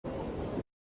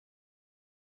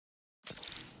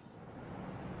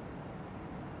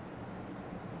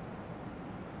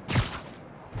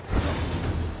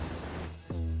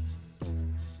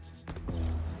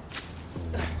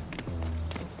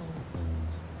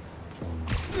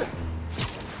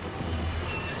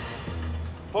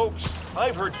Folks,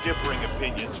 I've heard differing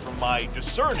opinions from my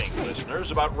discerning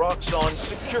listeners about Roxxon's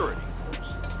security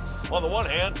force. On the one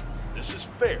hand, this is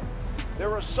fair.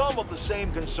 There are some of the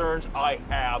same concerns I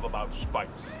have about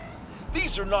Spider-Man.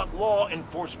 These are not law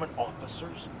enforcement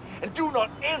officers, and do not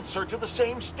answer to the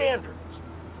same standards.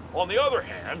 On the other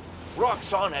hand,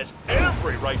 Roxxon has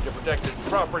every right to protect its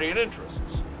property and interests.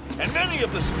 And many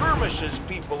of the skirmishes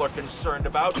people are concerned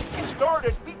about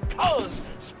started because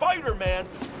Spider-Man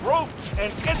broke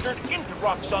and entered into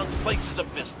Roxxon's places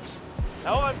of business.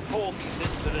 Now, I'm told these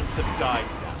incidents have died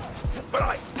down, but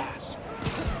I ask, a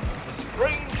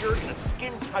stranger in a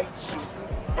skin-tight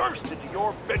suit burst into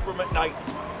your bedroom at night,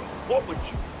 what would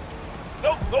you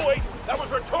do? No, wait, that was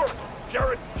rhetorical.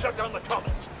 Jared, shut down the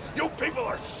comments. You people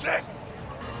are sick!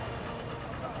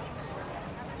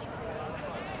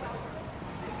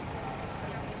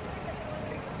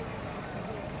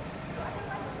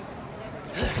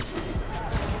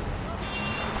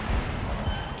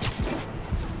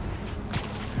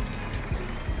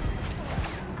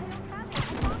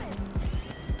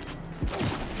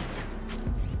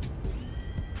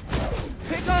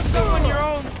 Pick on someone your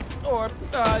own, or,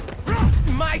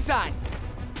 my size.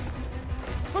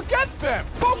 Forget them!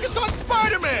 Focus on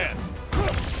Spider-Man!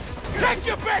 Take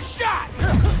your best shot!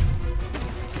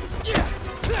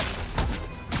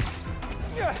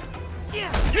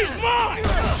 He's mine!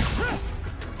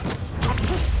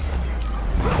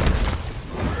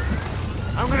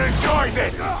 I'm gonna enjoy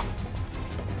this!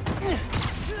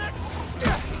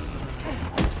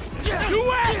 You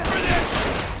asked for this!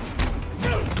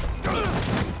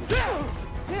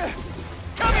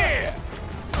 Come here!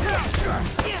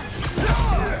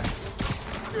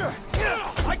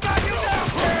 I got you now,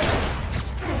 kid!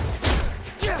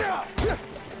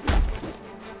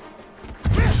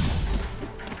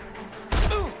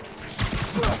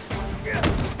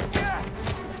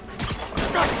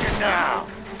 Got you now!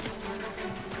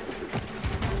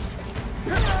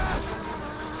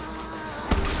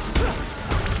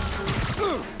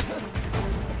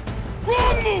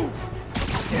 Wrong move!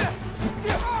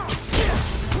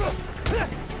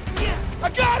 I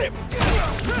got him!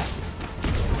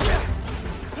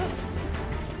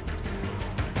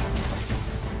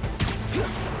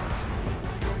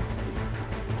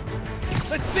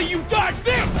 Let's see you dodge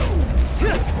this!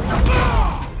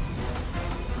 Oh,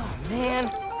 man.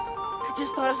 I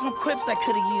just thought of some quips I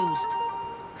could have used.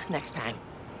 Next time.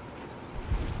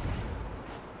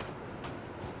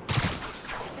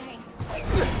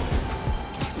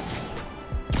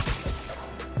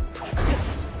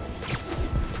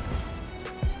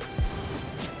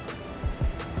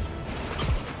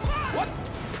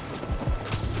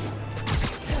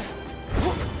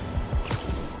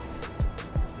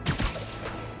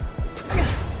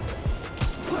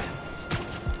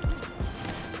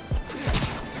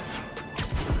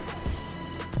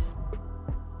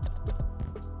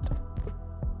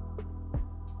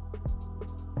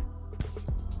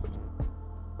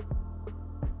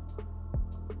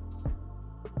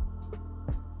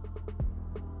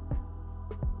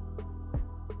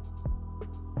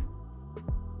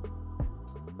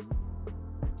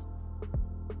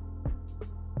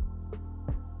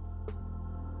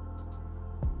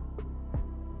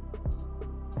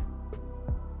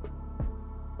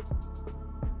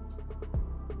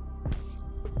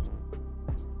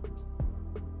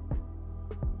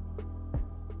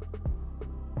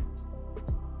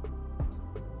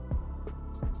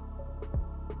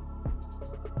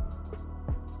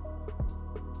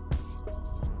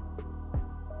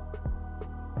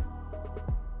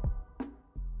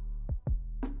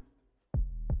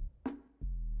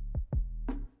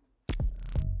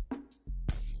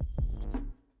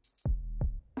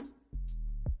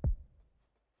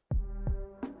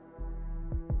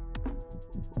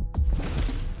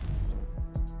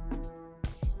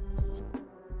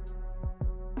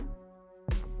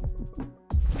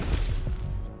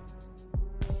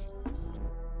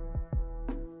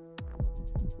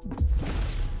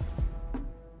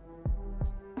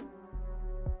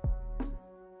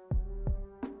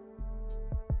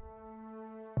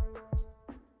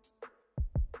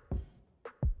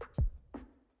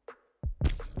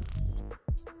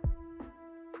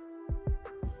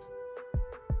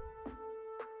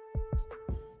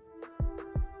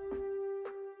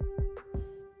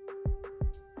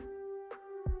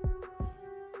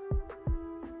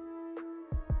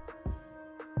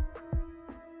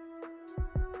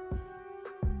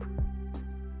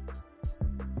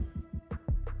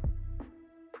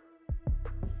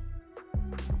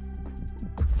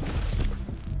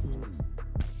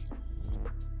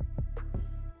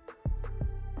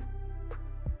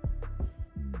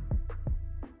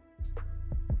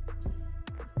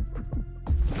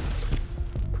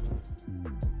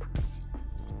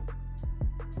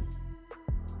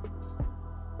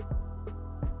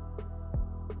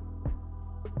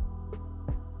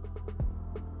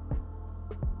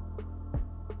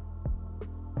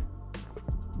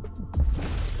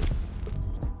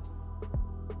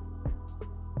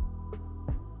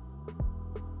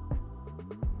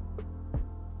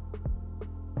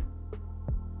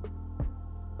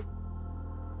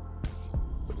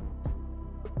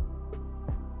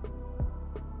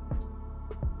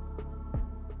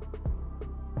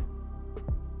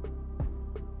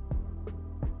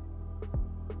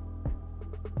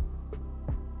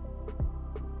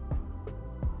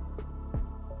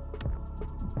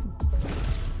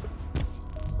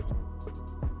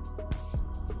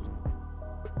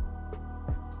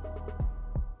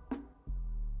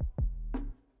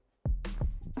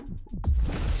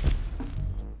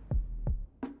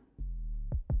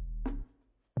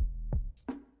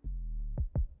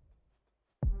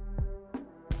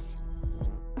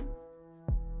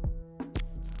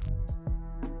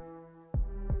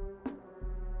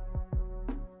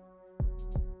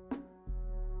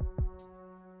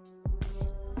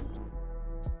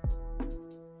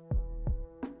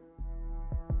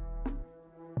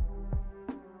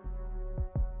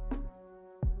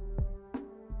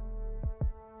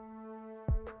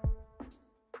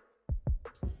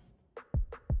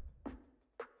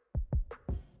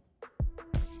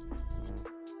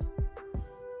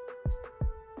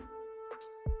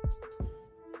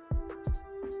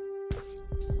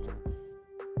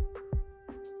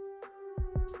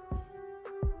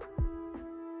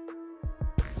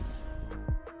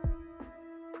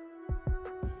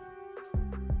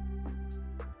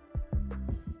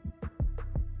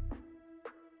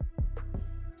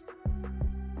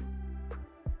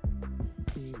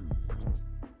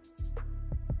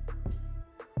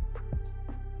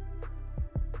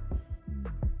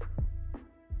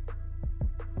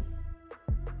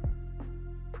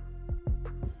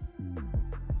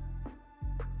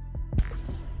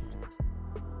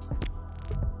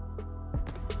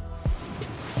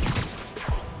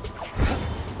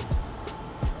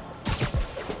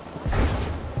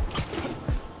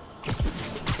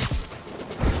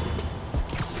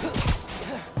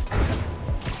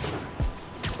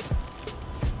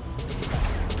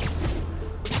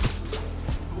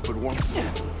 warm.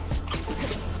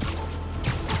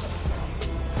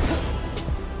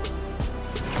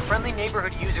 A friendly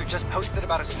neighborhood user just posted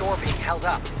about a store being held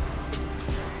up.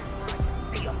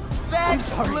 That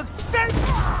looks safe!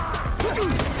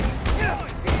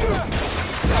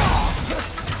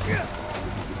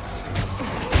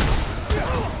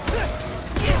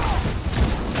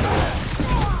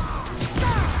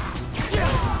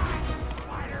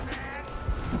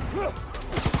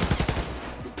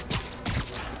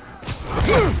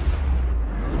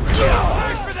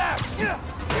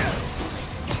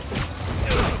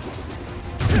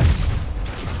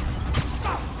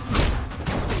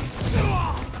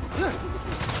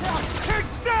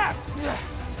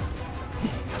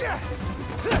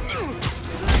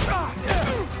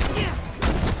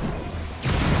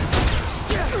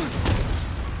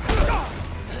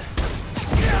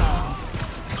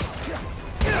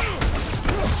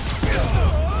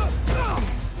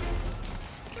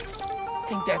 I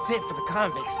think that's it for the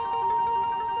convicts.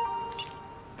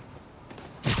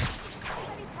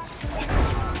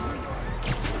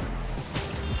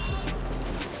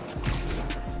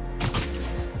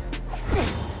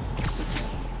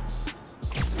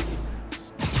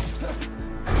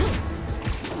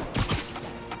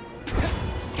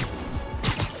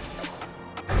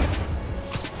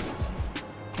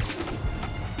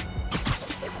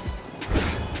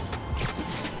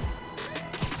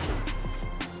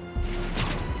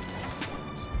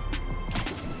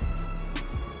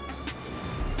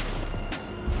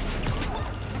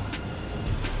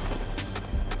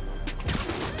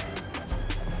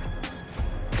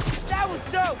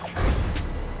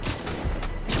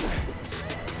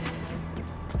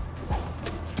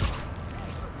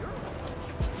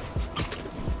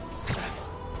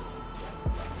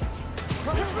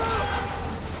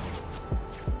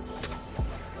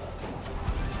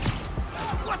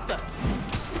 What the?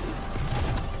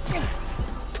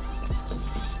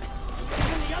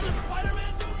 Any other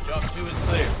Spider-Man? Job 2 is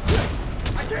clear.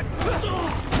 I can't.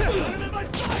 I'm in my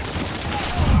sight.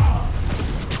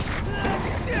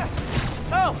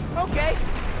 Oh, okay.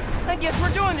 I guess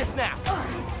we're doing this now.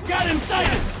 Got him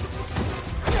sighted!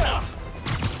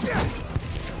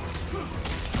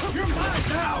 You're mine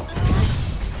now!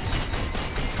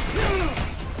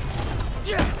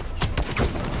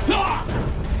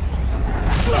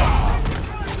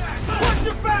 Watch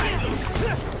your back!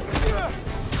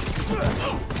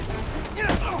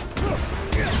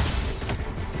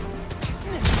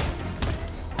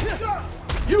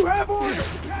 You have orders!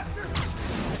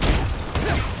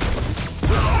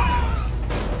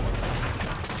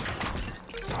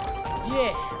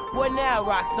 Yeah, what now,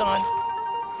 Roxxon?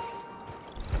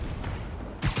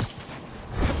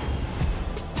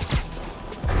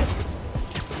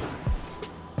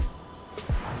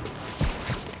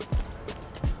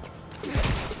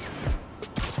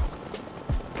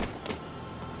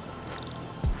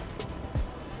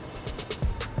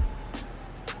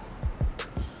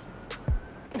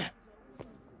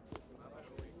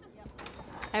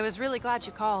 I was really glad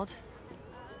you called.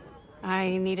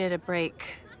 I needed a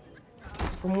break.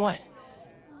 From what?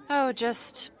 Oh,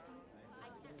 just...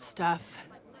 stuff.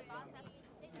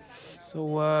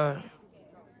 So, I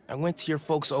went to your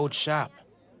folks' old shop.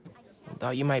 I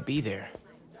thought you might be there.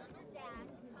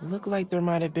 Looked like there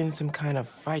might have been some kind of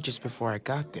fight just before I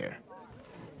got there.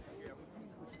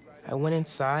 I went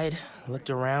inside, looked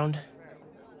around,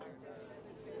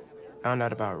 found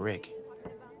out about Rick.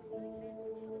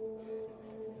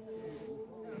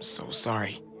 I'm so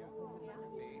sorry.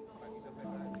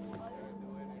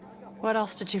 What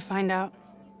else did you find out?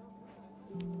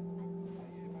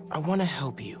 I want to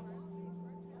help you.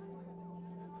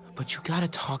 But you gotta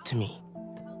talk to me.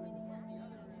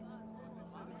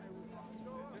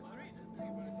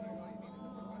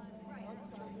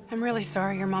 I'm really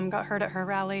sorry your mom got hurt at her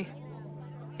rally.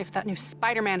 If that new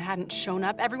Spider-Man hadn't shown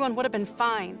up, everyone would have been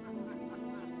fine.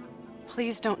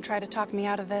 Please don't try to talk me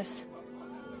out of this.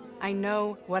 I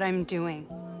know what I'm doing.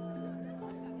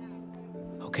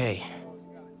 Okay.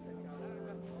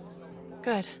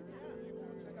 Good.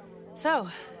 So,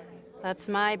 that's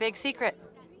my big secret.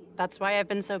 That's why I've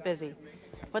been so busy.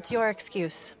 What's your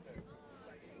excuse?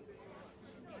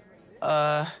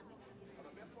 Well,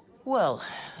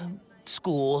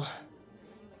 school,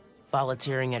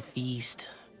 volunteering at Feast.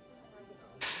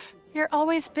 You're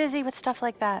always busy with stuff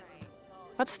like that.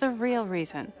 What's the real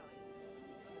reason?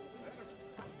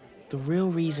 The real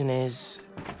reason is...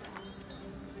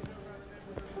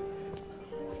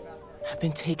 I've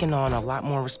been taking on a lot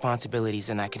more responsibilities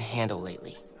than I can handle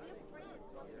lately.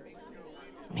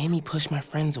 Made me push my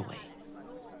friends away.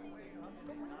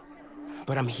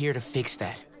 But I'm here to fix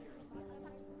that.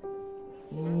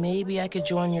 Maybe I could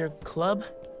join your club?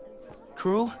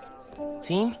 Crew?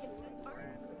 Team?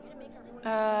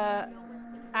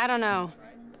 I don't know.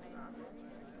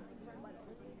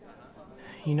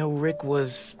 You know, Rick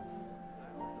was...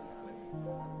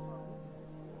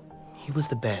 He was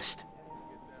the best.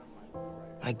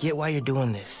 I get why you're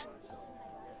doing this.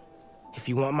 If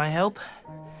you want my help,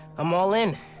 I'm all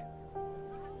in.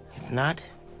 If not,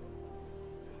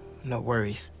 no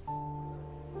worries.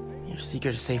 Your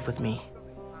secret is safe with me.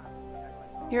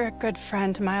 You're a good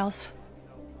friend, Miles.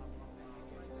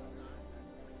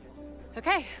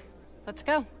 Okay, let's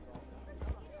go.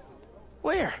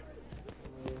 Where?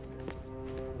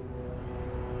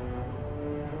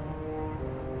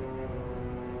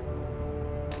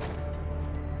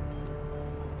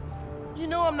 You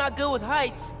know I'm not good with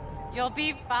heights. You'll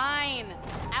be fine.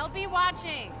 I'll be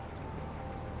watching.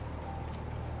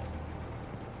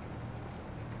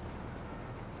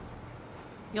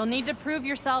 You'll need to prove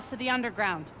yourself to the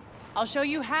Underground. I'll show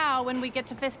you how when we get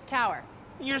to Fisk Tower.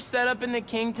 You're set up in the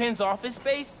Kingpin's office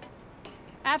space?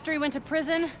 After he went to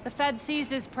prison, the feds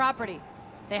seized his property.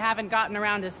 They haven't gotten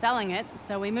around to selling it,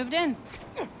 so we moved in.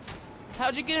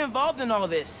 How'd you get involved in all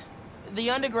this? The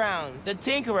Underground, the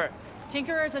Tinkerer.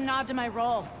 Tinkerer's a nod to my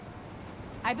role.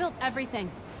 I built everything.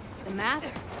 The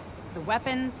masks, the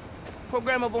weapons.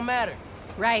 Programmable matter.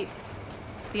 Right.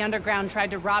 The Underground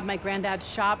tried to rob my granddad's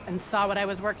shop and saw what I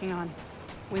was working on.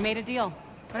 We made a deal.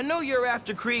 I know you're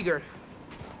after Krieger,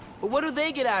 but what do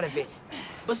they get out of it?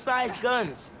 Besides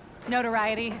guns?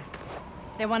 Notoriety.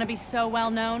 They want to be so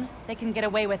well known, they can get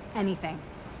away with anything.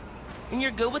 And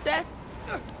you're good with that?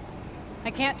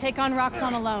 I can't take on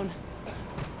Roxxon alone.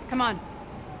 Come on.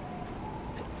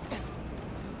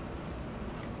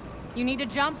 You need to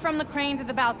jump from the crane to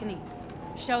the balcony.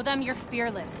 Show them you're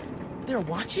fearless. They're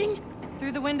watching?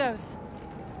 Through the windows.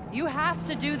 You have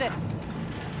to do this.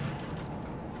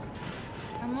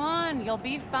 Come on, you'll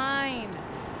be fine.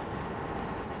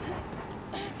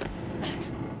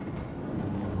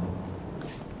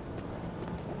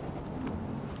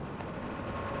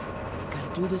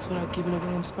 Gotta do this without giving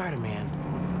away I'm Spider-Man.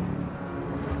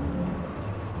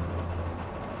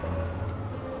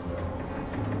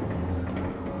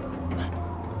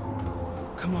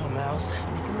 Come on, Miles.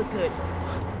 Make it look good.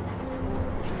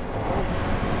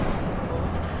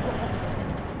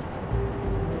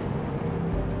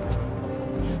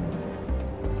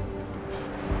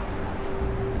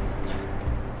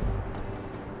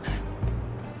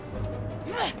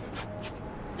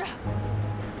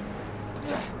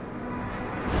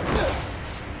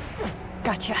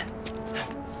 Gotcha.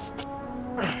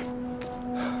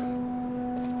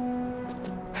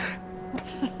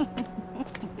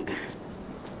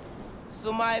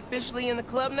 So am I officially in the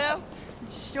club now?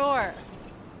 Sure.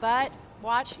 But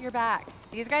watch your back.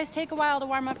 These guys take a while to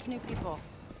warm up to new people.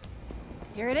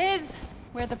 Here it is,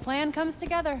 where the plan comes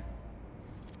together.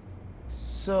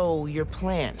 So, your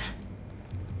plan.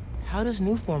 How does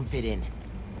Newform fit in?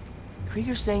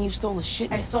 Krieger's saying you stole a I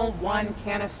shipment. stole one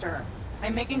canister.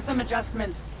 I'm making some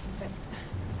adjustments.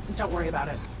 Don't worry about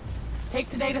it. Take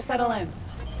today to settle in.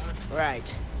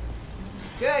 Right.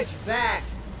 Good, you're back.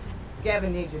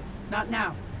 Gavin needs you. Not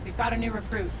now. We've got a new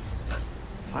recruit.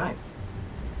 Fine.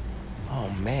 Oh,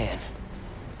 man.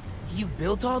 You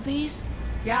built all these?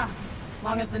 Yeah.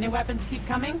 Long as the new weapons keep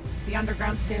coming, the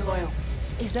Underground stay loyal.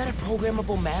 Is that a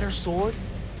programmable matter sword?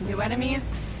 New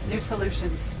enemies, new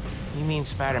solutions. You mean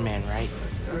Spider-Man, right?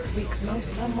 This week's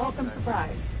most unwelcome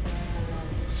surprise.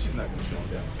 She's not gonna show him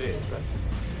downstairs, right?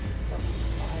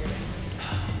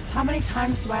 How many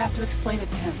times do I have to explain it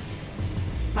to him?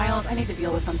 Miles, I need to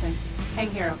deal with something.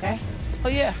 Hang here, okay? Oh,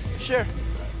 yeah, sure.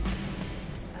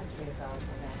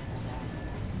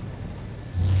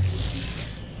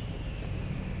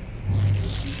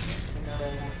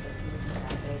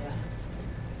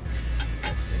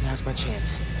 Now's my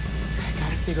chance. I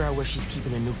gotta figure out where she's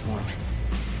keeping the new form.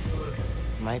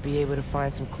 Might be able to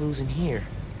find some clues in here.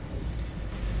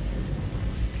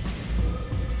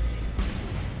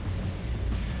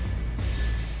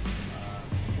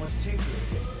 Once Tinker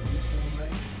gets the new form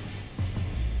ready,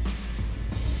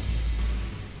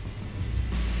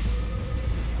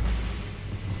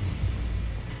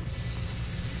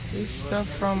 This stuff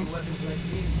from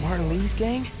Martin Lee's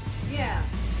gang? Yeah.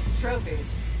 Trophies.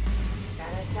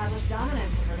 Gotta establish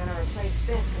dominance if we're gonna replace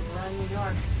Fisk and run New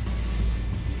York.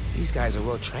 These guys are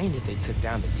well trained if they took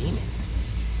down the demons.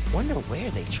 Wonder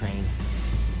where they train.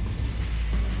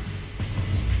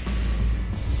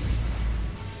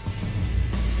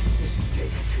 this is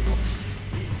taking too long.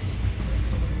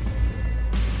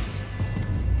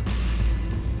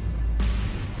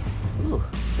 Ooh,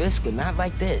 Fisk would not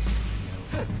like this.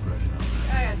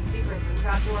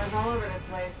 trapdoors all over this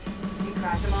place. We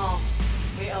cracked them all.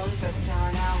 We own Fisk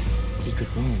Tower now. Secret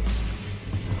rooms.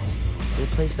 Good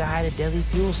place to hide a deadly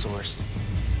fuel source.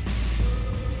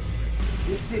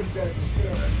 This city better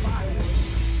prepare us.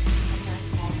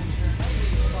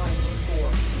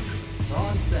 That's all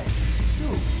I'm saying.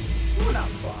 Dude, we're not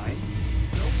fine.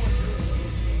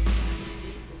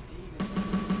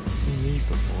 Seen these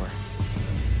before.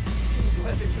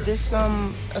 This,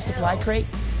 a supply crate?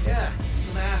 Yeah,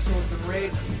 some asshole's been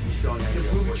raiding them. Like a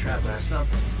booby trap or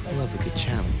something. I love a good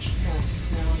challenge.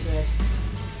 No, I'm good.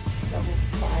 Double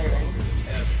firing.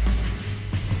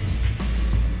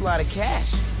 It's a lot of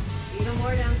cash. Even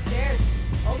more downstairs.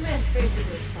 Old man's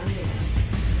basically funding us.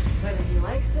 Whether he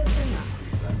likes it or not.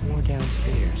 More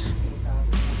downstairs.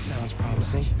 That sounds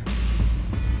promising.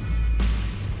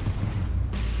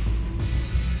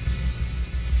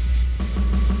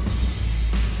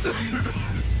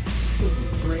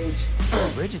 Bridge.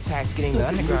 Bridge attack's getting the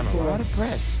underground a lot of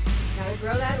press. Gotta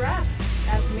grow that rep.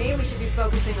 Ask me, we should be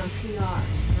focusing on PR,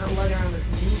 not lugging around this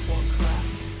newborn crap.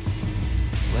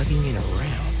 Lugging it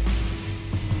around.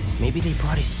 Maybe they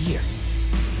brought it here.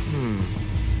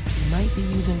 Might be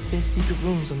using Fisk's secret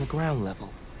rooms on the ground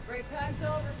level. Break time's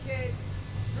over, kids.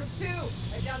 Group 2,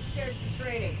 head downstairs for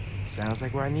training. Sounds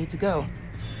like where I need to go.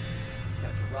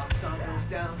 After Roxxon goes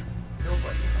down,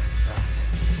 nobody must us.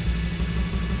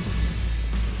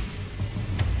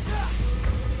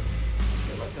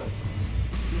 Hey, let go.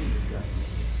 You've seen these guys.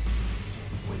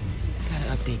 Gotta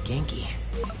update Genki.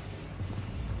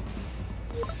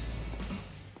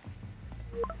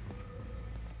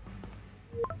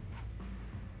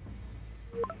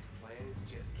 These plans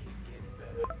just keep getting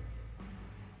better.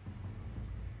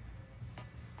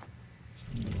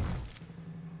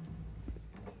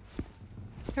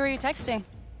 Who are you texting?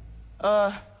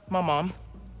 My mom.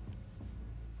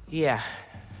 Yeah,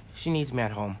 she needs me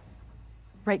at home.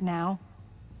 Right now?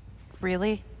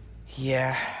 Really?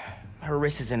 Yeah, her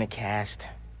wrist is in a cast.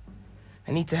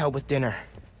 I need to help with dinner.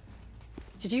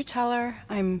 Did you tell her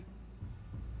I'm...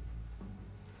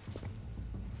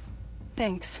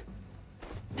 Thanks.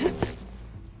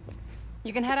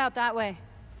 You can head out that way.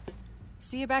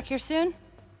 See you back here soon?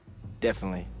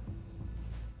 Definitely.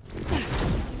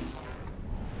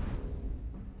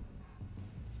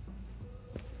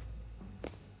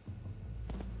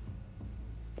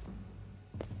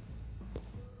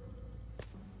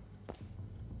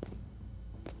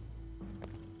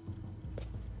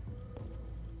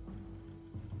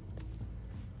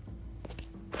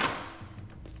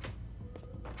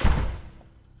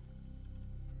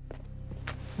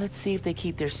 Let's see if they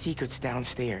keep their secrets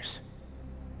downstairs.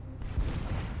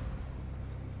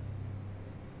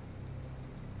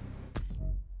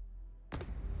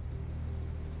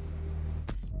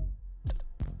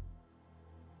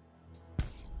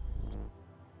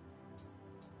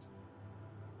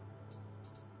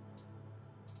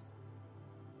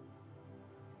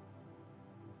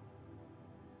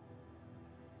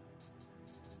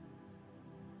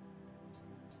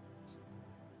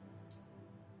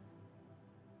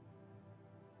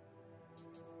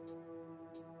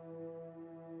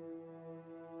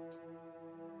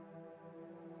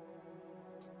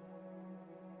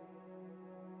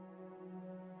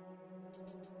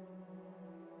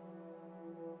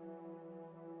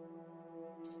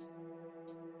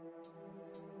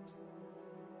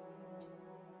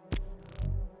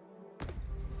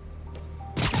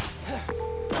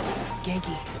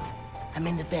 Genki, I'm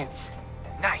in the vents.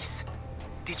 Nice.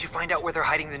 Did you find out where they're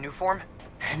hiding the new form?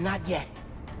 Not yet,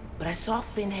 but I saw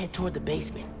Finn head toward the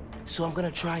basement, so I'm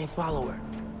gonna try and follow her.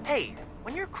 Hey,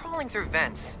 when you're crawling through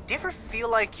vents, do you ever feel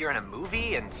like you're in a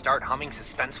movie and start humming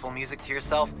suspenseful music to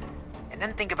yourself? And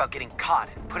then think about getting caught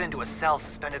and put into a cell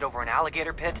suspended over an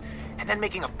alligator pit, and then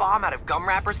making a bomb out of gum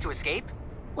wrappers to escape?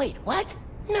 Wait, what?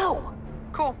 No!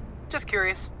 Cool. Just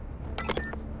curious.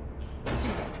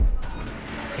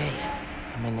 Okay,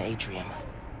 I'm in the atrium.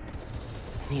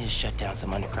 I need to shut down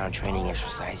some underground training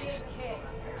exercises.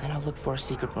 Then I'll look for a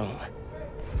secret room.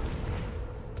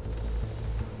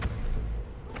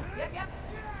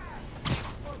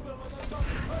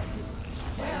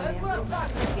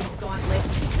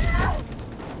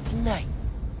 Good night.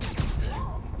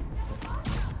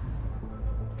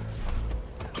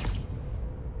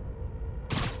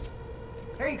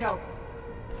 Here you go.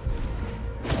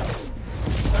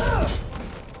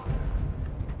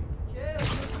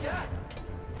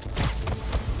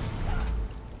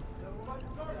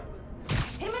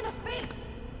 Him in the face!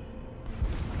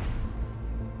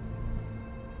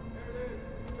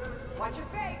 Watch your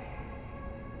face!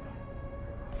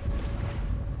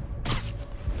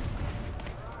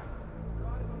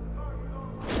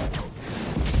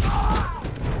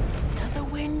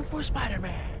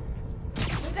 Spider-Man!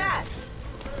 Who's that?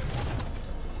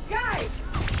 Guys!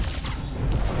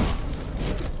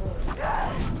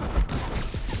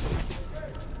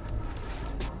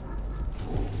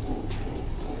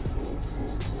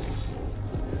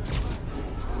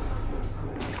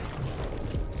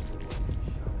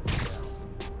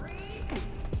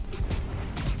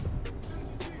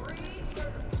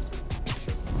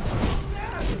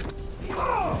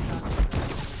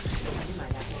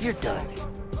 You're done.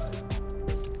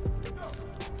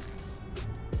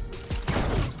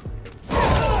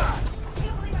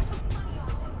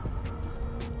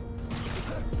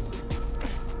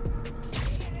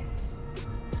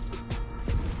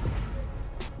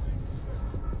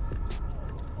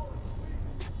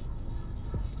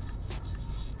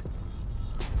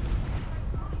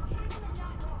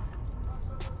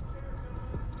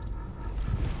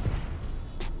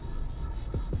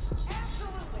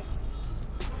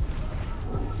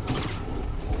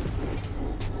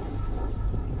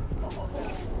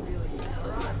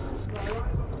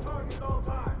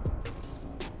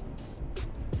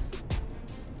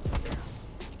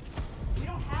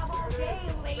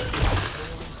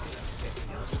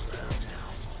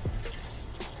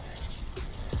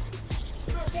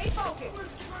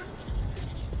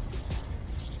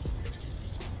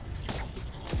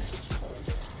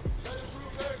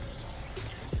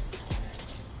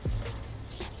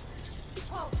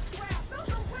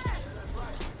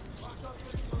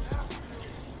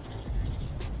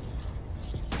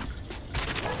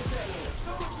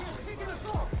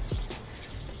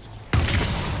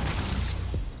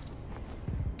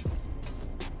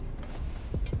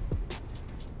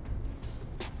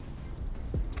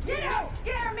 You don't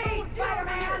scare me,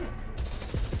 Spider-Man!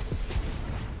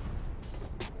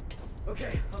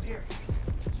 Okay, I'm here.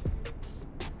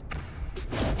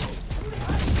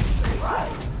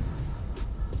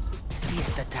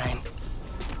 Siesta time.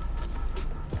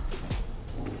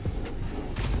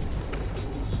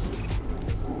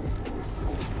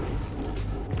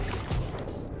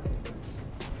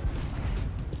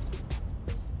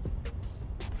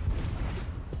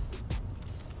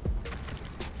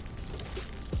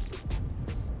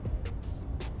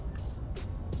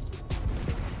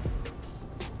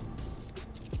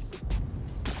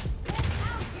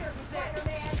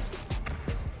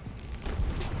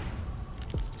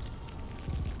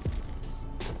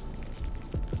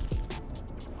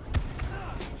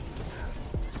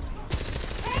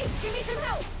 Give me some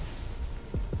help!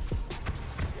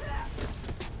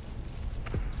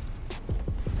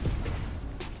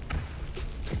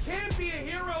 You can't be a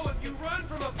hero if you run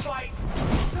from a fight.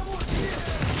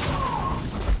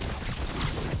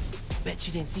 Bet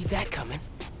you didn't see that coming.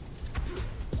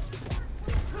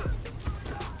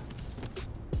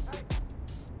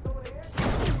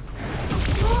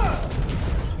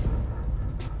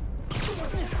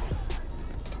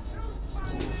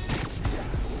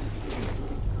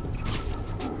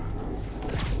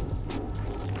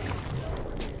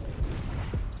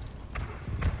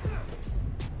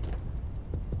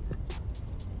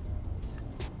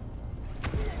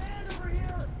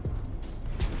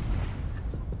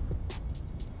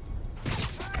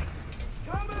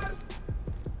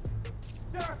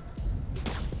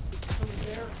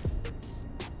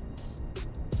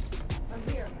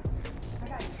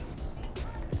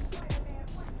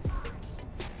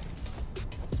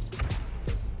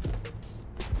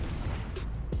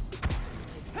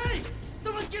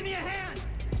 Give me a hand!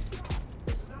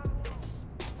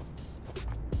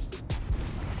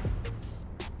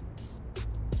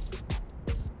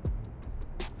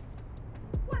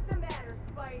 What's the matter,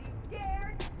 Spidey?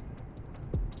 Scared?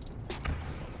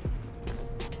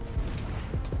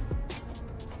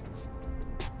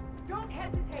 Don't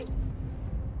hesitate!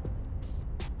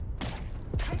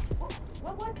 Hey,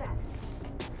 what was that?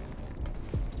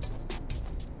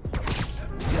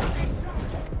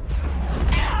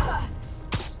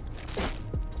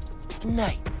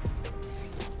 Night.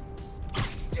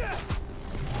 You're not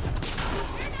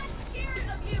scared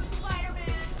of you,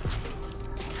 Spider-Man!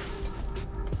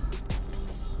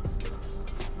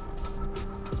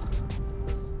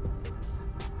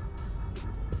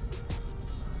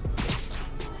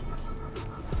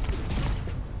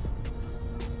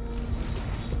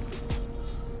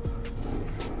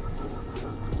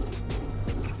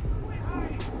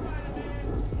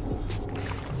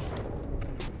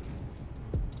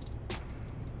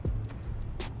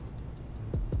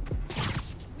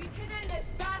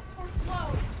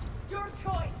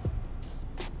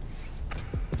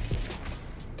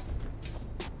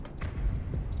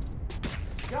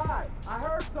 Guy, I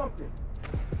heard something.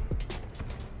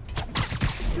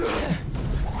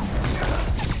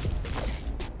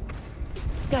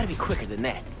 gotta be quicker than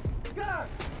that. Guys,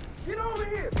 get over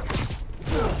here!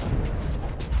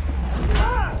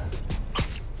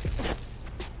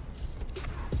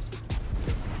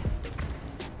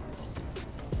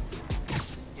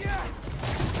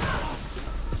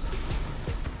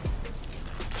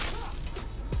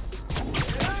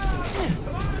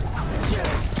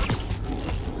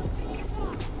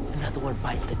 Another one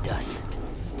bites the dust.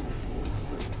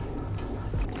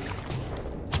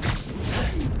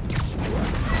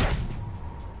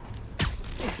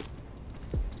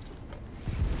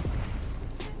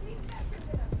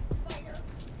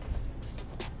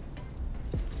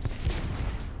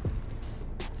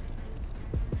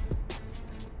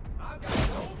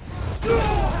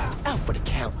 Out for the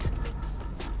count.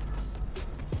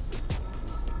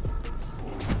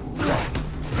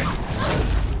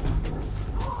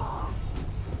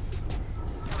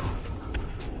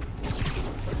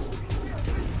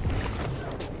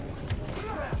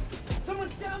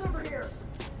 Someone's down over here!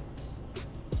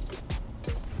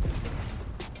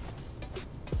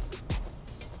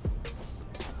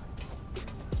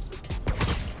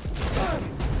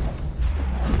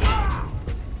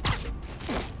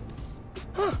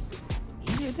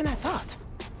 Easier than I thought.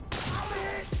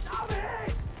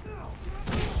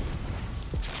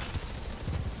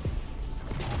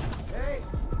 Hey!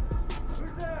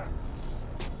 Who's there?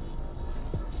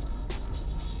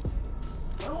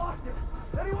 I lost him!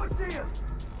 Anyone see him?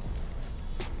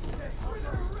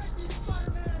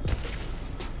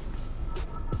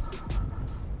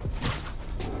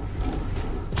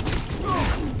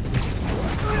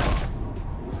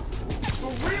 The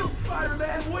real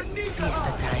Spider-Man wouldn't need Seize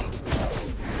the time.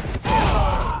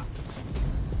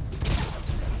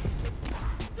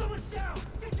 Someone's down!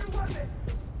 Get your weapon!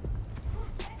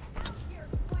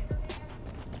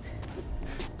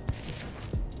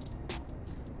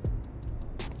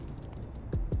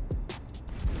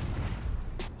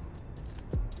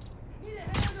 Need a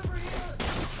hand over here!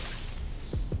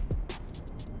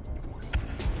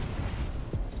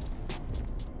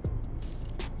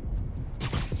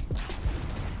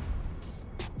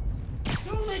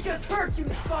 Don't make us hurt you,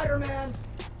 Spider-Man!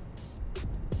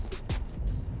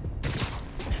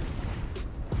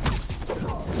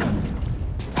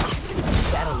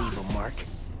 That'll leave a mark.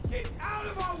 Get out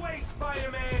of our way,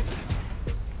 Spider-Man!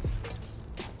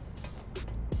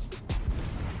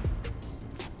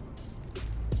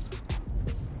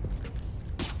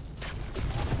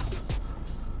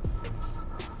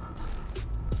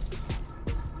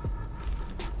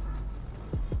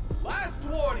 Last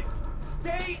warning!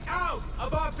 Stay out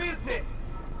of our business!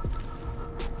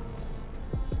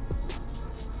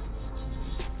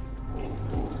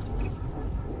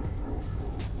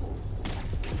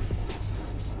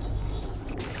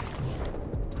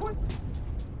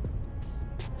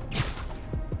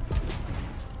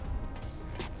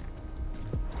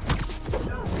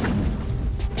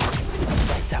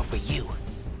 Lights out for you.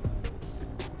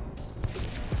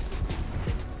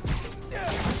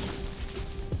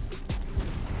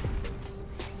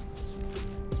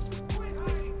 Quit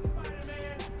hiding,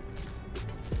 Spider-Man!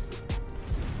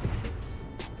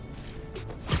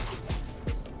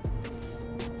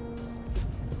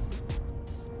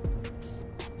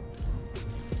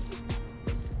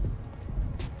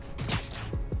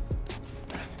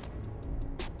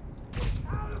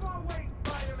 Out of our way,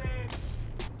 Spider-Man!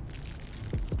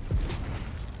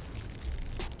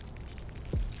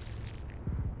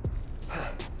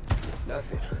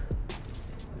 Nothing.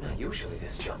 I'm not usually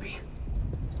this jumpy.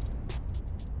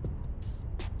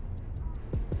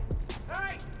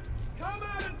 Hey! Come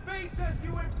out and face us, you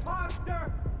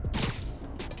imposter!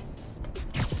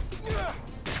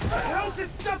 What the hell's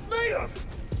this stuff made of?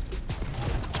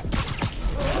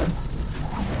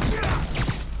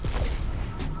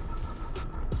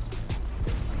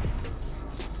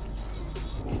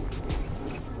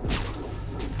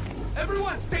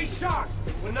 Everyone stay sharp!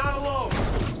 We're not alone!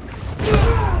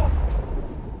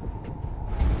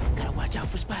 Gotta watch out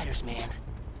for spiders, man.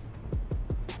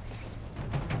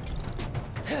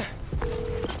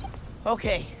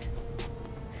 Okay.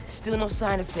 Still no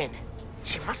sign of Finn.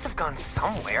 She must have gone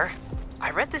somewhere.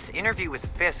 I read this interview with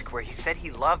Fisk where he said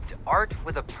he loved art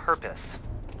with a purpose.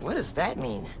 What does that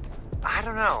mean? I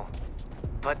don't know.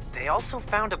 But they also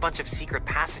found a bunch of secret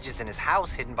passages in his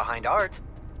house hidden behind art.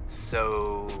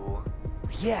 So...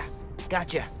 Yeah,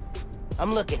 gotcha.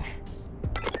 I'm looking.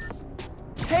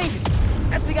 Hey!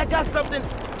 I think I got something!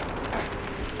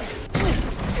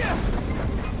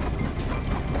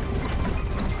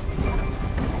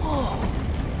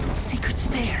 Whoa! Secret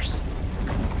stairs.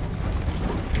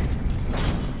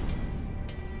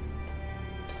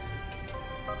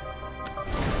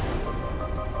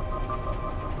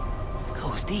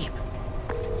 goes deep.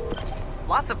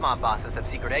 Lots of mob bosses have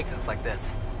secret exits like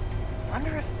this.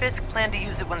 Wonder if Fisk planned to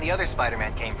use it when the other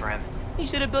Spider-Man came for him. He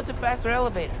should have built a faster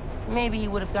elevator. Maybe he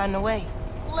would have gotten away.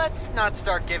 Let's not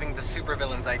start giving the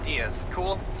supervillains ideas,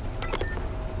 cool?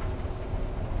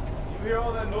 You hear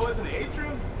all that noise in the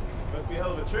atrium? Must be a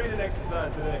hell of a training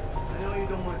exercise today. I know you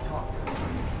don't want to talk.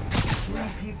 3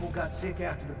 people got sick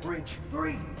after the bridge.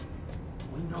 3!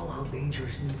 We know how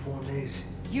dangerous Nuform is.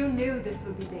 You knew this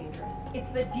would be dangerous. It's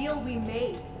the deal we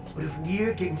made. But if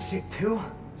we're getting sick too?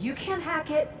 You can't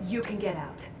hack it, you can get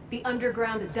out. The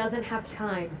Underground doesn't have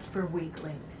time for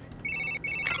weaklings.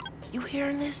 You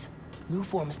hearing this?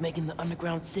 Nuform is making the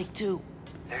Underground sick too.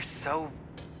 They're so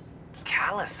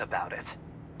callous about it.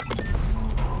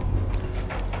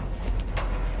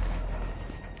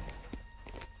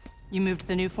 You moved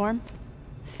the new form?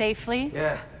 Safely?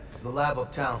 Yeah, to the lab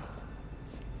uptown.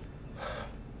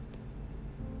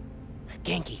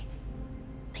 Genki,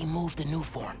 they moved the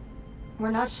Nuform.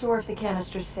 We're not sure if the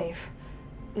canister's safe.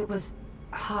 It was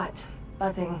hot,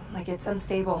 buzzing, like it's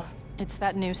unstable. It's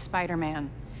that new Spider-Man.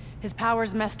 His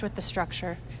powers messed with the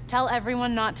structure. Tell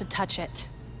everyone not to touch it.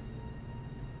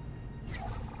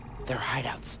 They're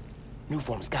hideouts.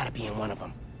 Nuform's gotta be in one of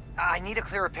them. I need a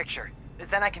clearer picture.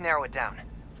 Then I can narrow it down.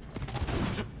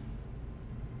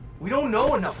 We don't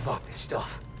know enough about this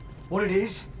stuff. What it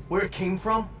is, where it came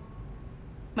from.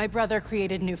 My brother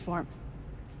created Nuform.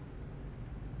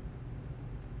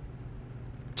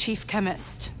 Chief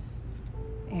chemist.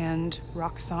 And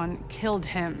Roxxon killed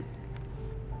him.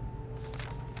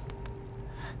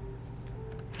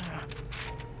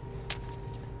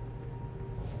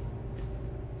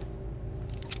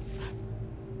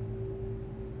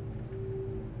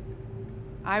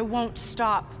 I won't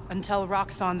stop until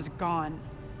Roxxon's gone.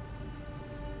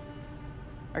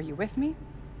 Are you with me?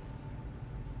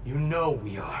 You know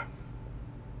we are.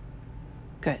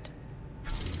 Good.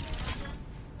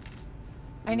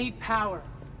 I need power.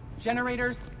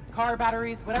 Generators, car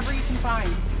batteries, whatever you can find.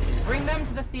 Bring them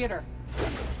to the theater.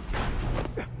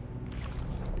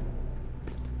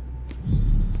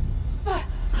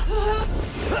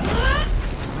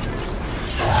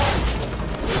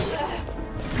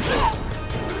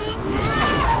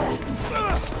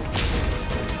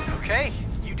 Okay,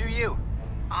 you do you.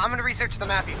 I'm gonna research the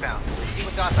map you found. See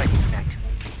what dots I can connect.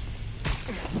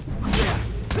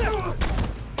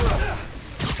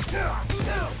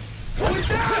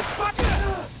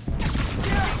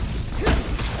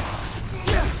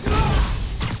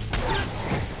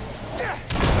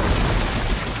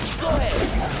 Go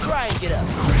ahead, try and get up.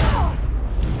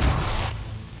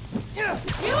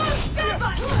 You won't stop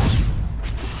us!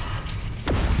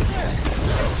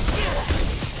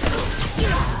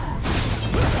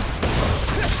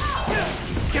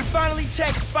 Can finally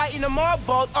check fighting a mob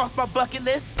vault off my bucket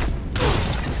list.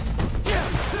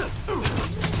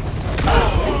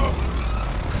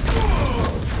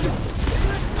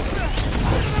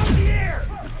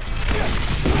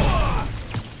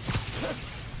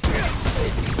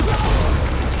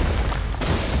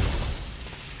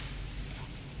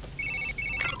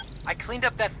 I cleaned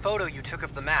up that photo you took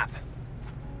of the map.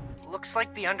 Looks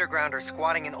like the Underground are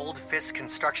squatting in old Fisk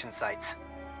construction sites.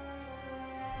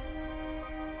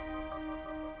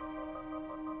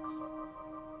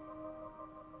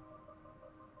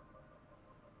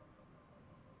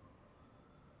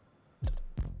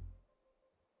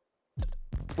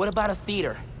 What about a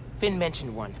theater? Finn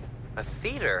mentioned one. A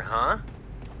theater, huh?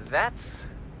 That's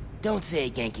Don't say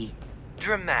it, Genki.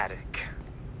 dramatic.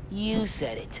 You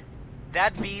said it.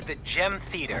 That'd be the Gem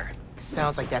Theater.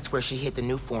 Sounds like that's where she hit the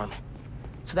Nuform.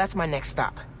 So that's my next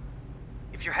stop.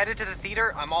 If you're headed to the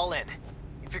theater, I'm all in.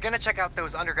 If you're gonna check out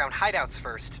those underground hideouts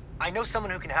first, I know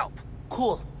someone who can help.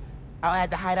 Cool. I'll add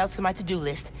the hideouts to my to-do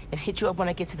list and hit you up when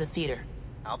I get to the theater.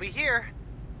 I'll be here,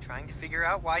 trying to figure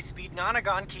out why Speed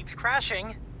Nonagon keeps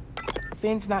crashing.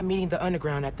 Finn's not meeting the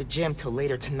Underground at the gym till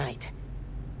later tonight.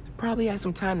 Probably has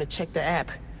some time to check the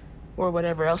app, or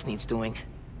whatever else needs doing.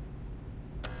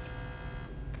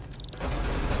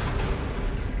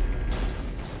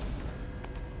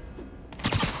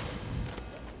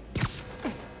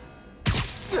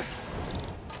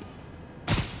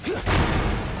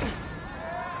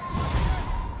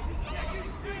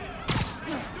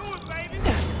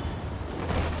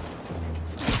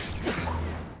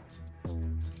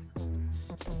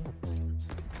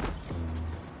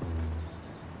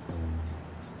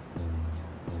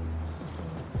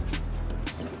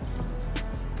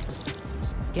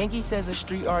 Genki says a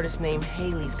street artist named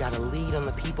Haley's got a lead on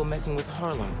the people messing with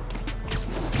Harlem.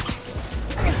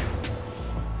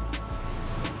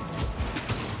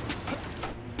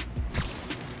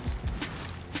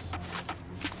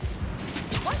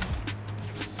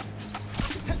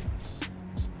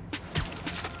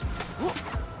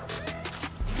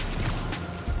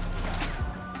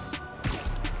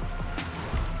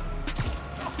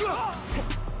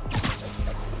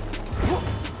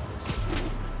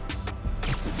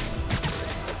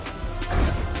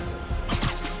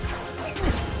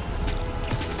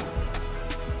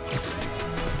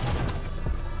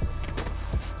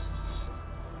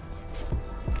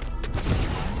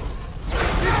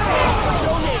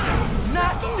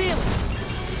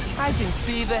 I can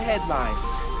see the headlines.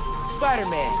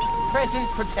 Spider-Man, present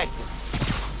protected.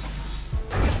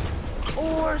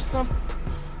 Or something.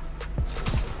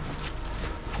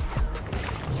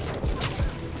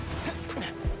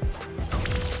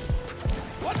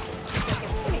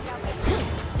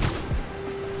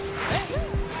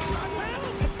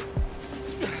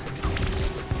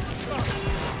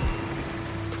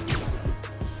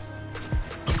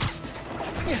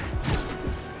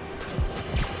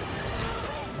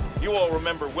 You all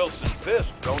remember Wilson Fisk,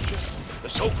 don't you? The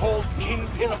so-called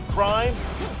kingpin of crime?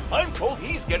 I'm told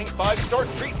he's getting 5-star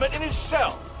treatment in his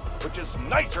cell, which is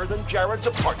nicer than Jared's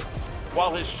apartment,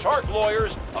 while his shark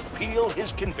lawyers appeal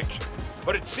his conviction.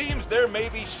 But it seems there may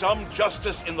be some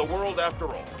justice in the world after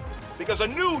all, because a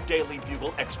new Daily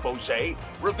Bugle expose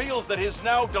reveals that his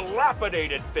now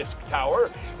dilapidated Fisk Tower,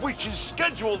 which is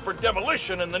scheduled for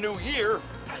demolition in the new year,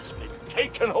 has been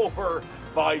taken over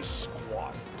by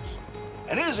squatters.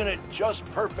 And isn't it just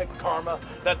perfect karma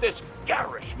that this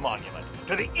garish monument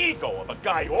to the ego of a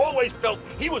guy who always felt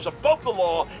he was above the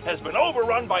law has been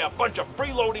overrun by a bunch of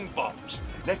freeloading bums?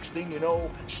 Next thing you know,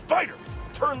 Spider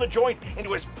turned the joint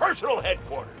into his personal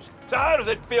headquarters. So how does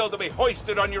it feel to be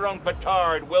hoisted on your own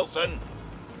petard, Wilson?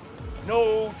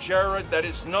 No, Jared, that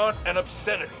is not an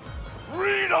obscenity.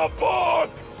 Read a book!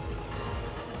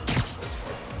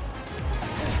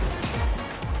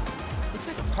 Looks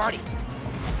like a party.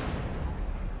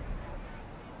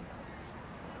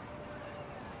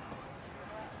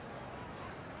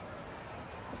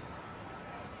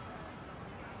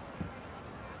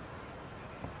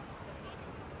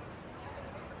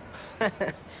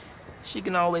 She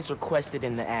can always request it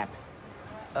in the app.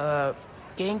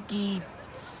 Genki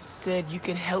said you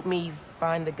could help me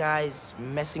find the guys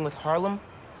messing with Harlem?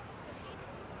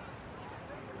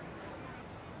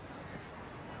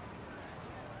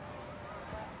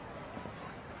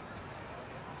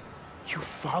 You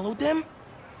followed them?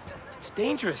 It's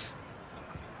dangerous.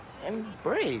 And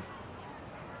brave.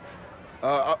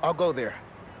 I'll go there.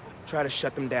 Try to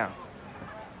shut them down.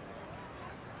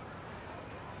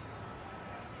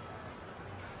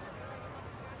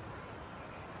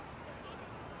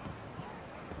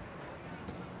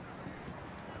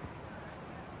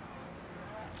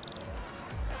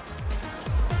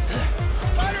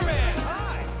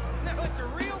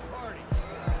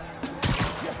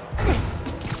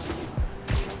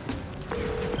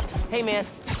 Hey man,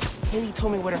 Haley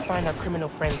told me where to find our criminal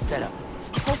friends' setup.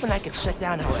 Hoping I could shut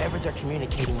down however they're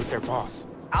communicating with their boss.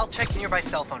 I'll check nearby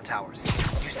cell phone towers,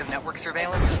 do some network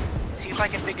surveillance, see if I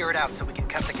can figure it out so we can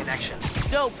cut the connection.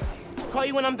 Dope! Call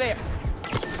you when I'm there.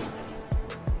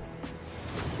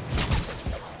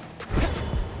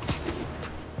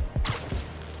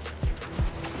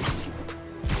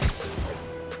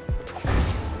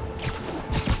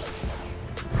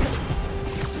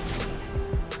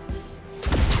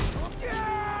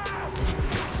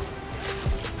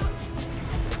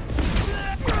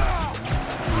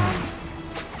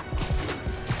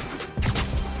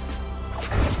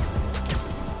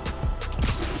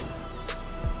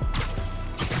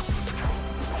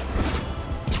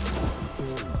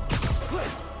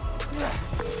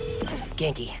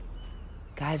 Genki,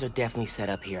 guys are definitely set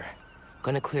up here.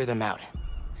 Gonna clear them out.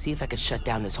 See if I can shut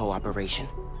down this whole operation.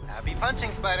 Happy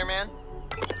punching, Spider-Man.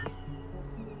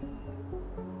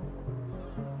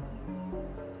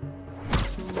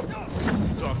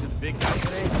 Talk to the big guy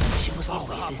today? She was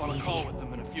always this on a easy. call with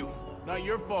them in a few. Not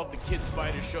your fault the kid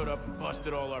Spider showed up and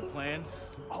busted all our plans.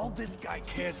 All this guy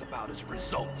cares about is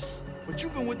results. But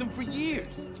you've been with him for years.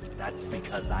 That's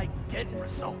because I get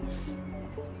results.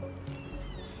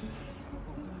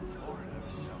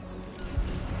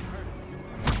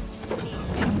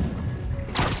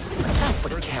 For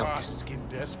the count. Boss is getting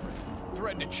desperate.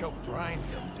 Threatened to choke Brian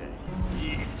the other day.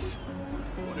 Jeez.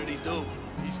 What did he do?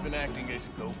 He's been acting as a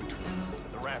go-between.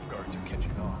 The rap guards are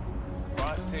catching on.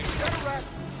 Boss ain't got a rap.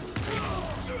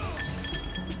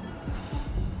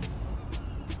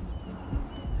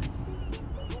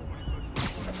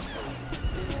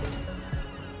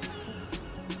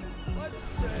 Let's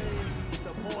say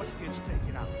the boss gets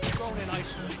taken out. Thrown in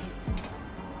isolation.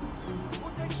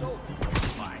 What takes over?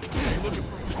 Fine. You looking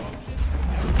for promotion?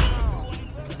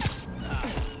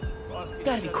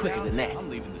 Gotta be quicker than that. I'm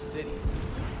leaving the city.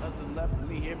 Nothing left for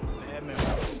me here but bad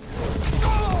memories.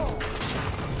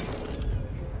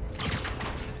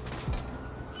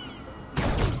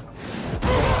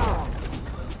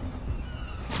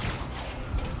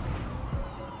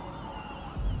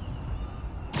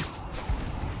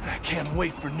 Can't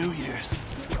wait for New Year's.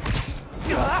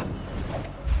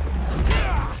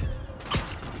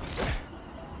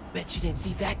 Bet you didn't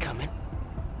see that coming.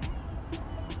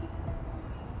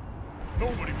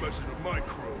 Nobody messes with my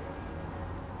crew.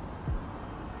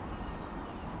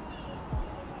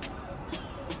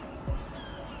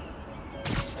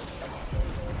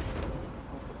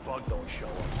 The bug don't show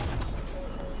up.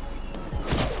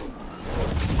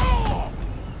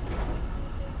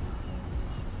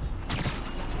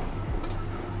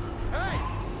 Hey!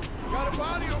 Got a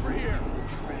body over here!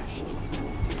 Trash.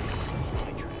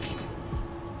 My trash.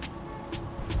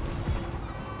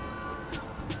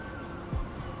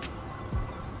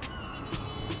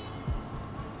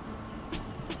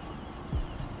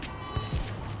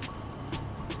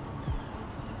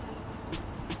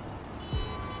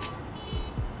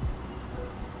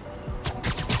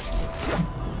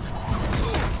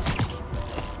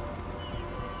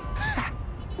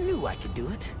 Knew I could do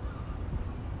it.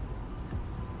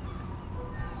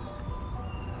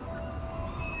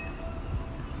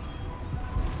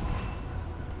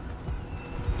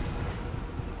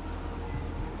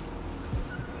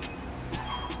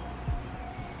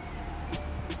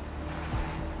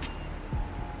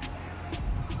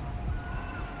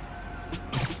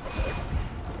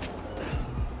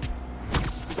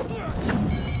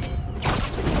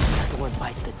 Another one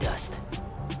bites the dust.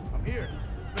 I'm here.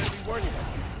 Better be working.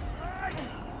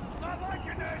 Not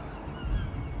liking this!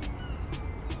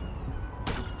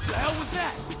 The hell was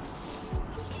that?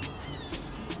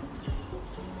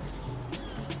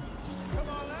 Come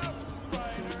on out,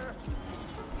 Spider!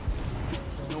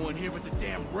 No one here but the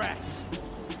damn rats.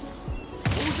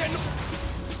 What was that?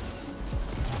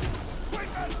 Quit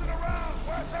messing around,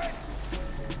 worth it!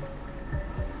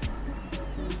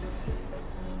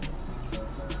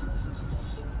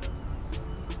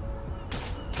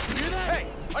 Hey,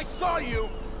 I saw you!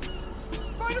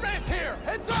 Spider-Man's here!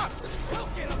 Heads up! We'll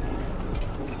get him!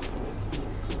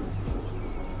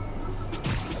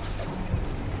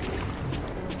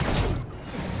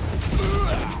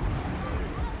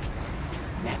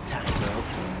 Nap time, bro.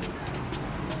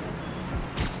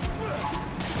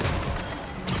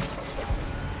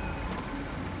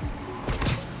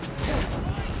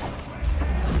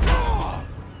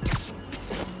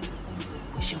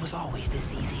 Wish it was always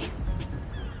this easy.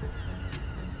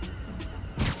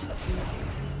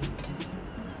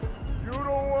 You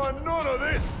don't want none of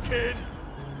this, kid!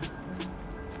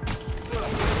 What the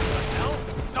hell?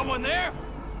 Someone there?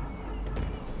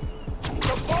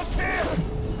 The bug's here!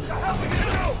 The hell we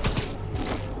gonna do?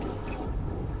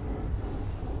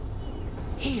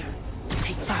 Here,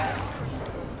 take 5.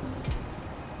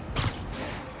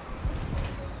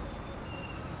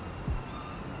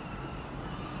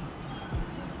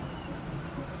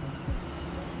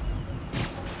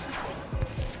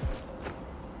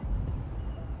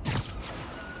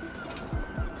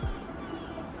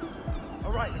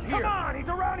 All right, I'm here. Come on, he's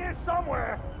around here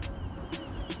somewhere!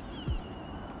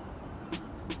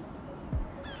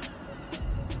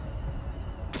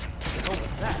 What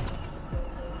was that?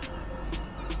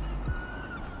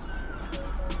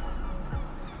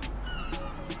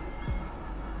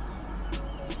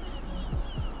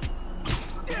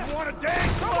 You wanna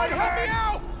dance? Somebody help me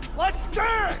out! Let's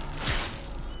dance!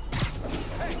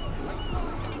 Hey,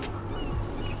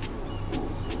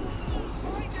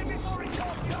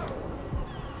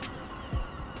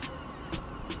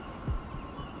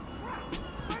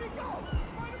 where'd he go?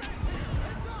 Spider-Man!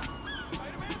 Heads up!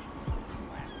 Spider-Man!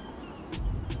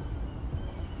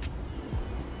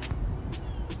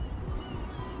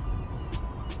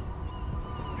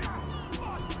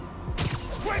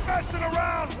 Quit messing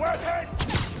around, worthead!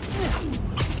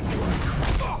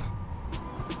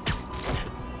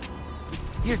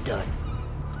 You're done.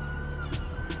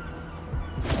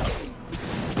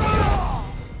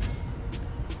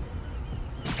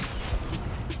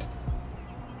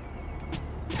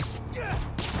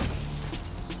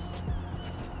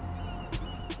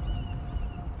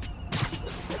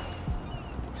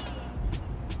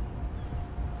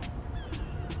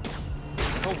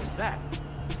 What was that?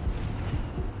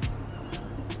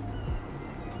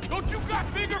 Don't you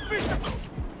got bigger fish to...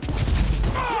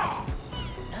 Ah!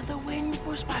 Another win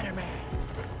for Spider-Man.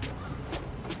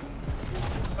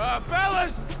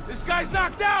 Fellas! This guy's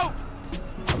knocked out!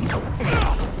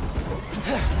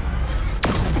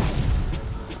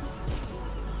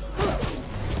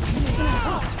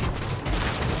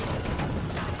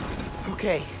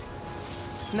 Okay,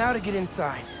 now to get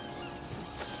inside.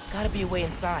 Gotta be a way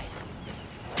inside.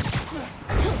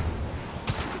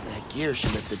 That gear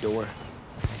should lift the door.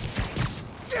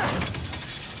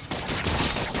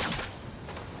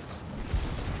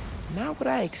 Not what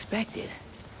I expected.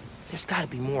 There's gotta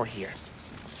be more here.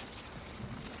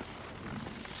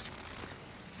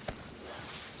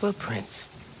 Footprints.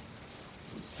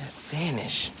 That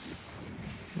vanish.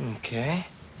 Okay.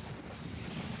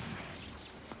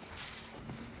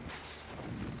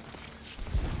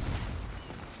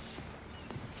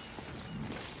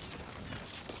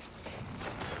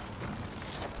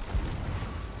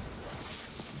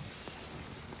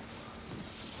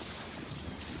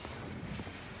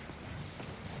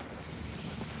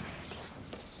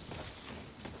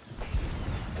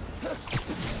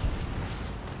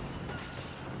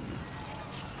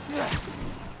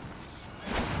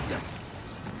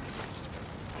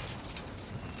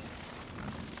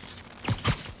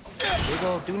 Big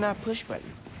old do not push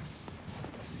button.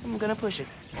 I'm gonna push it.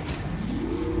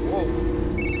 Whoa.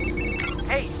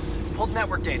 Hey, pulled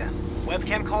network data.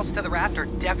 Webcam calls to the raft are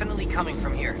definitely coming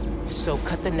from here. So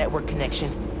cut the network connection,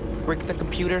 brick the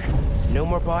computer, no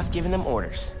more boss giving them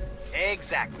orders.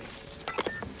 Exactly.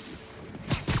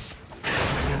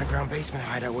 The underground basement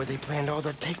hideout where they planned all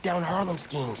the takedown Harlem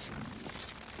schemes.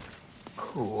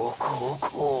 Cool, cool,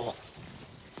 cool.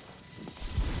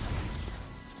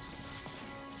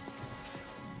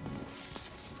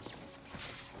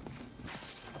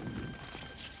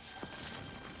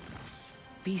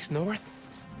 Beast North,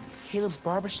 Caleb's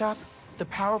barbershop, the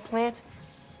power plant,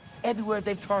 everywhere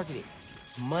they've targeted.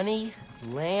 Money,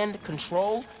 land,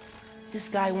 control. This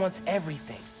guy wants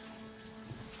everything.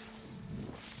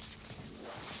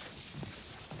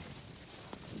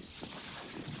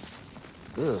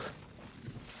 Ugh.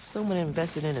 Someone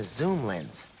invested in a zoom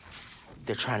lens.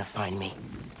 They're trying to find me.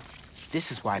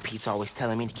 This is why Pete's always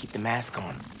telling me to keep the mask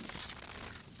on.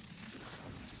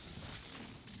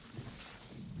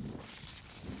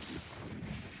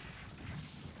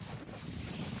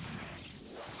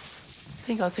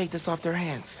 I think I'll take this off their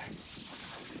hands.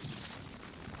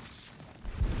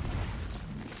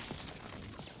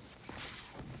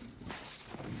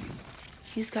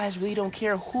 These guys really don't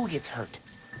care who gets hurt,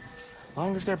 as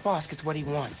long as their boss gets what he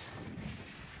wants.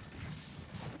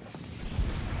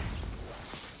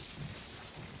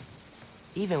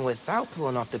 Even without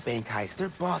pulling off the bank heist, their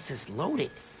boss is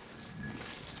loaded.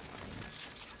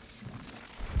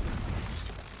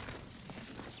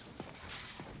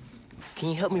 Can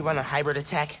you help me run a hybrid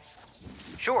attack?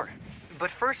 Sure,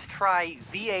 but first try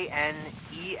V-A-N-E-S-S-A.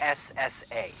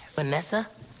 Vanessa?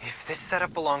 If this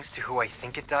setup belongs to who I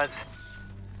think it does...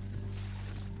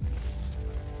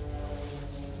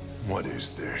 What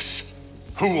is this?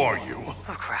 Who are you?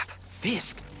 Oh, crap.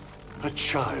 Fisk. A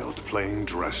child playing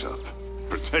dress-up,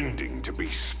 pretending to be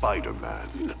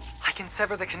Spider-Man. I can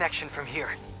sever the connection from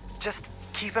here. Just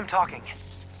keep him talking.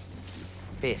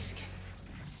 Fisk.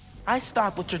 I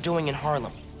stopped what you're doing in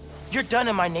Harlem. You're done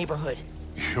in my neighborhood.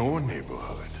 Your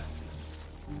neighborhood?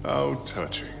 How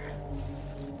touching.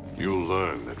 You'll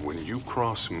learn that when you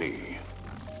cross me,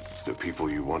 the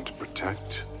people you want to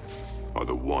protect are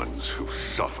the ones who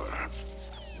suffer.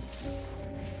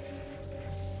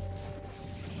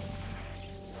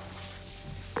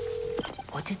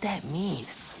 What did that mean?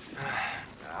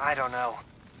 I don't know.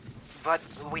 But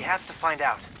we have to find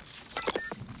out.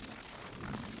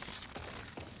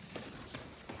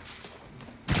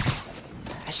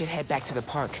 I should head back to the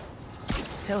park.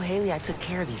 Tell Haley I took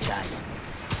care of these guys.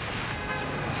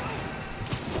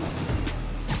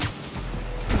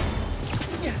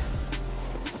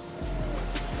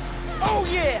 Oh,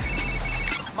 yeah!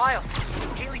 Miles,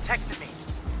 Haley texted me.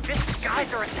 Fisk's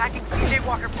guys are attacking CJ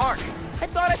Walker Park. I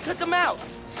thought I took them out.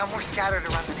 Some were scattered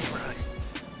around the neighborhood.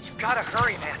 You've gotta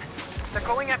hurry, man. They're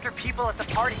going after people at the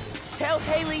party. Tell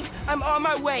Haley I'm on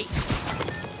my way.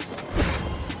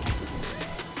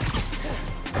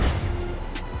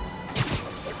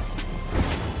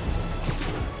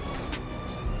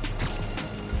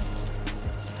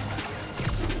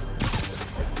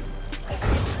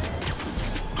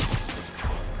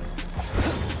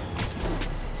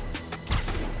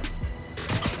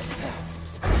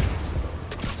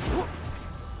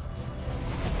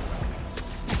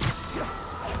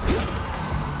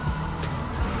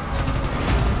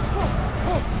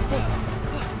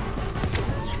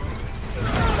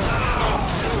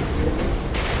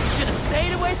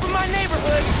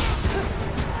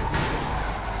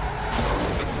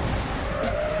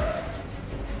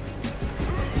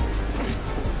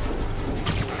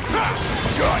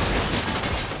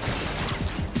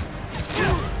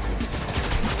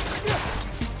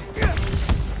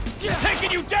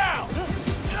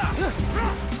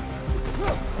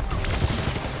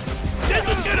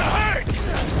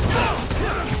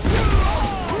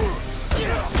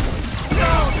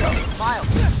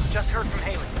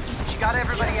 got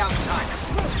everybody out in time.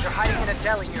 They're hiding in a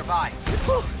deli nearby.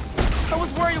 I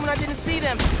was worried when I didn't see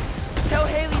them. Tell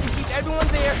Haley to keep everyone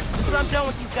there till I'm done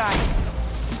with these guys.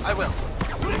 I will.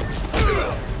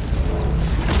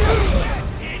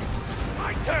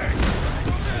 My turn!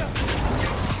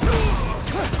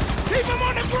 Keep him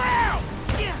on the ground!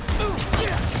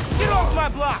 Get off my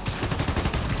block!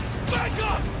 Back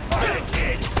up! Get it,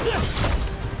 kid!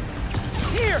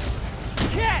 Here!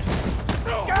 Cat!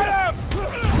 Got him!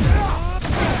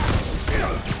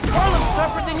 Harlem's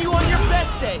tougher than you on your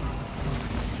best day!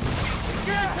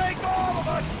 You're gonna take all of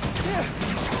us!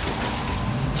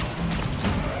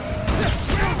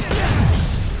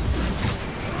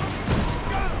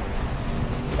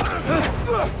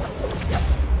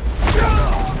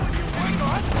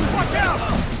 Watch out!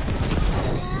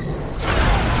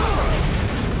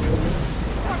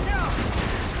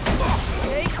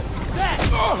 Take that!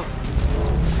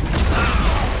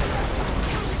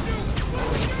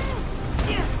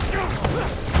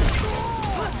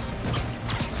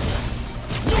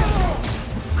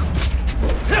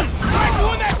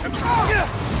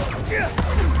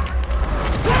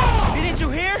 Didn't you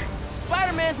hear?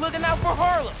 Spider-Man's looking out for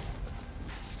Harlem.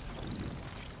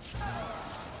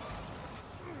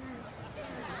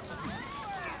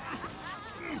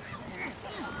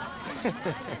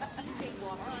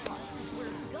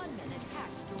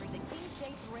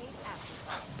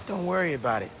 Don't worry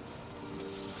about it.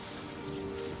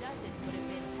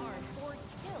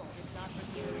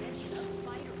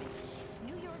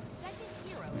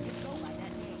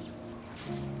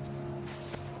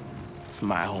 It's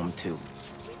my home, too.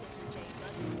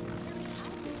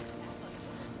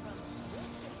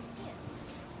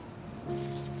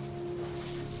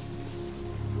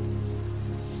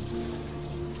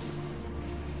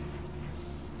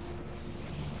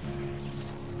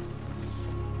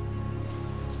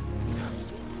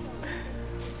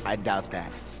 I doubt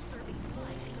that.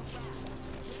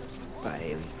 Bye,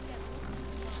 Haley.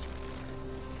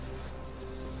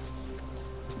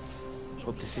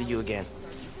 Hope to see you again.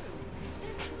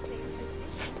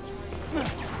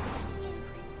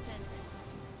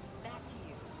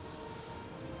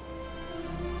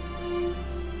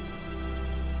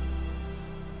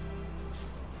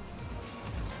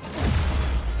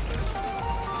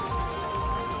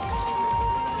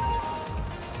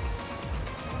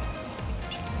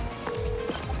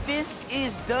 This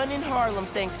is done in Harlem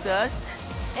thanks to us,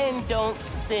 and don't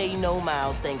stay no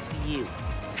miles thanks to you.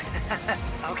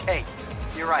 Okay,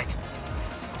 you're right.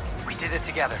 We did it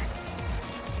together.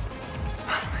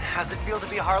 How's it feel to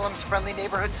be Harlem's friendly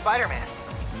neighborhood Spider-Man?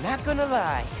 Not gonna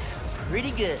lie,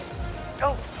 pretty good.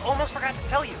 Oh, almost forgot to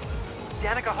tell you.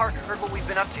 Danica Hart heard what we've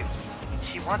been up to.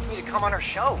 She wants me to come on her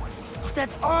show. Oh,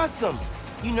 that's awesome.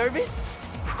 You nervous?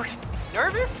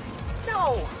 Nervous?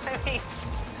 No, I mean...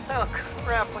 Oh,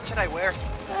 crap, what should I wear?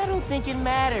 I don't think it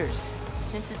matters,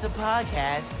 since it's a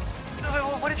podcast.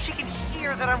 What if she can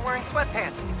hear that I'm wearing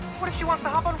sweatpants? What if she wants to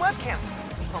hop on webcam?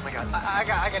 Oh my god, I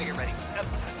gotta get ready.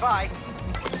 Bye.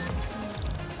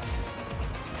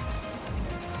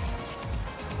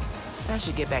 I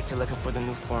should get back to looking for the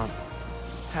new forum.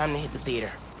 Time to hit the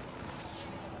theater.